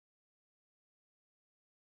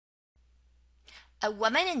A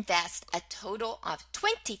woman invests a total of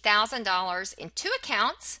 $20,000 in two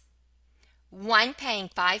accounts, one paying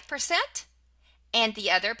 5% and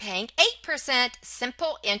the other paying 8%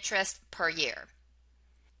 simple interest per year.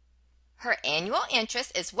 Her annual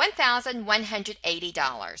interest is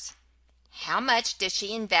 $1,180. How much does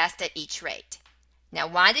she invest at each rate? Now,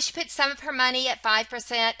 why does she put some of her money at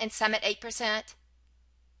 5% and some at 8%?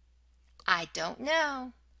 I don't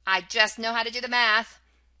know. I just know how to do the math.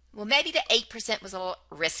 Well, maybe the 8% was a little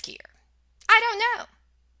riskier. I don't know.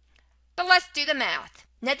 But let's do the math.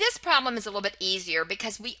 Now, this problem is a little bit easier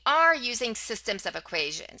because we are using systems of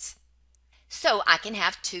equations. So I can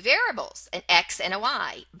have two variables, an x and a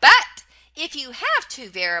y. But if you have two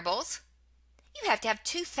variables, you have to have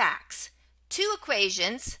two facts, two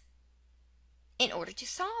equations in order to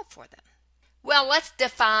solve for them. Well, let's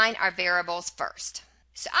define our variables first.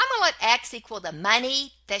 So I'm going to let x equal the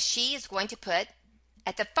money that she is going to put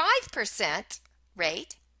at the 5%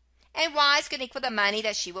 rate, and y is going to equal the money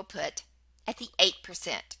that she will put at the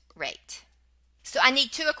 8% rate. So I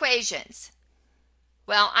need two equations.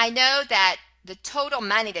 Well, I know that the total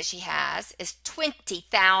money that she has is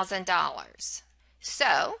 $20,000.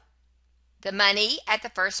 So the money at the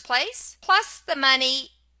first place plus the money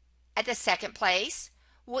at the second place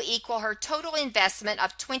will equal her total investment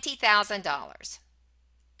of $20,000.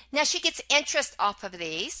 Now she gets interest off of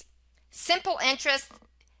these. Simple interest,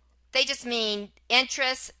 they just mean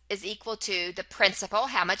interest is equal to the principal,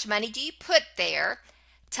 how much money do you put there,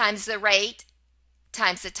 times the rate,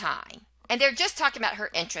 times the time. And they're just talking about her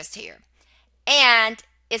interest here. And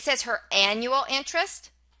it says her annual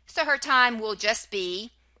interest, so her time will just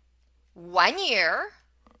be 1 year,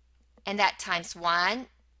 and that times 1,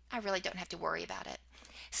 I really don't have to worry about it.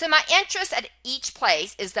 So my interest at each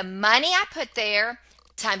place is the money I put there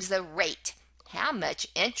times the rate. How much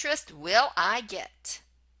interest will I get?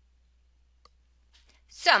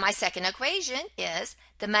 So my second equation is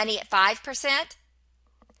the money at 5%.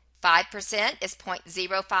 5% is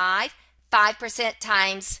 0.05. 5%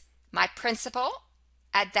 times my principal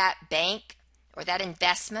at that bank or that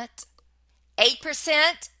investment.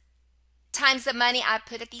 8% times the money I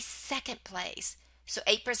put at the second place. So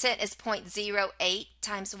 8% is 0.08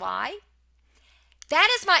 times y. That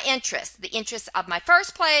is my interest, the interest of my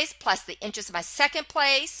first place plus the interest of my second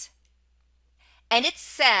place. And it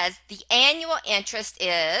says the annual interest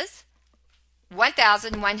is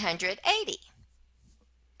 $1,180.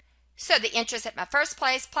 So the interest at my first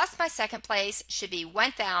place plus my second place should be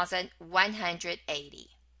 $1,180.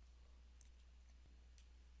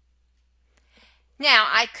 Now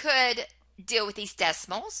I could deal with these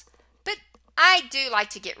decimals, but I do like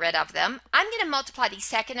to get rid of them. I'm going to multiply the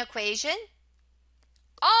second equation,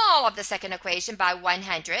 all of the second equation, by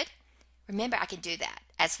 100. Remember, I can do that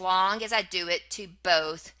as long as I do it to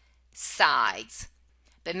both sides.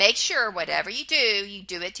 But make sure whatever you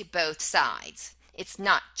do it to both sides. It's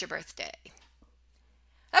not your birthday.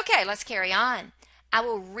 Okay, let's carry on. I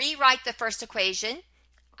will rewrite the first equation.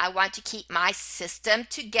 I want to keep my system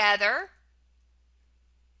together.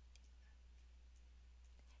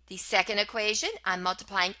 The second equation, I'm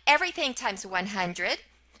multiplying everything times 100.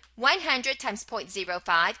 100 times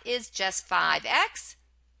 0.05 is just 5x,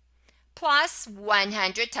 plus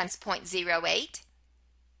 100 times 0.08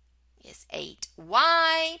 is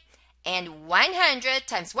 8y, and 100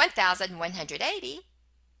 times 1,180,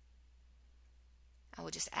 I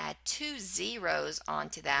will just add 2 zeros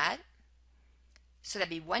onto that, so that'd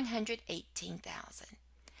be 118,000.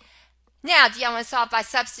 Now, do you want to solve by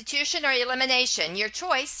substitution or elimination? Your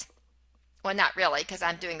choice. Well, not really, because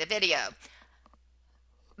I'm doing the video.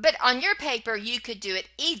 But on your paper, you could do it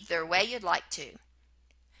either way you'd like to.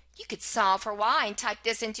 You could solve for y and type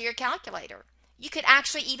this into your calculator. You could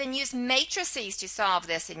actually even use matrices to solve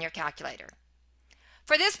this in your calculator.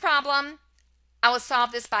 For this problem, I will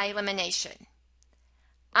solve this by elimination.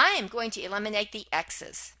 I am going to eliminate the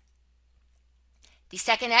x's. The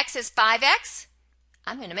second x is 5x.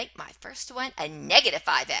 I'm going to make my first one a negative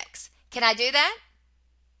 5x. Can I do that?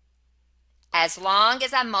 As long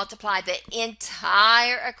as I multiply the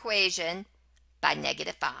entire equation by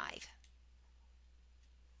negative 5.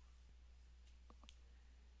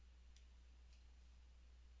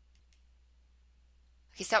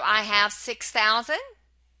 Okay, so I have 6,000.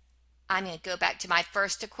 I'm going to go back to my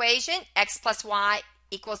first equation. X plus y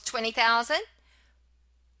equals 20,000.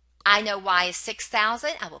 I know y is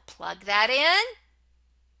 6,000. I will plug that in.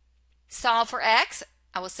 Solve for x.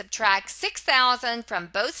 I will subtract 6,000 from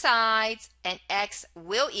both sides, and x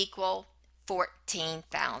will equal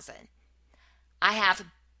 14,000. I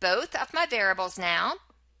have both of my variables now.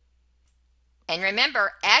 And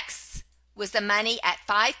remember, x was the money at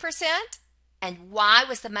 5%, And why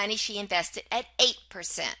was the money she invested at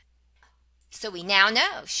 8%? So we now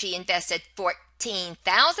know she invested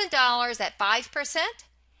 $14,000 at 5%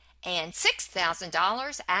 and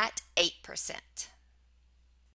 $6,000 at 8%.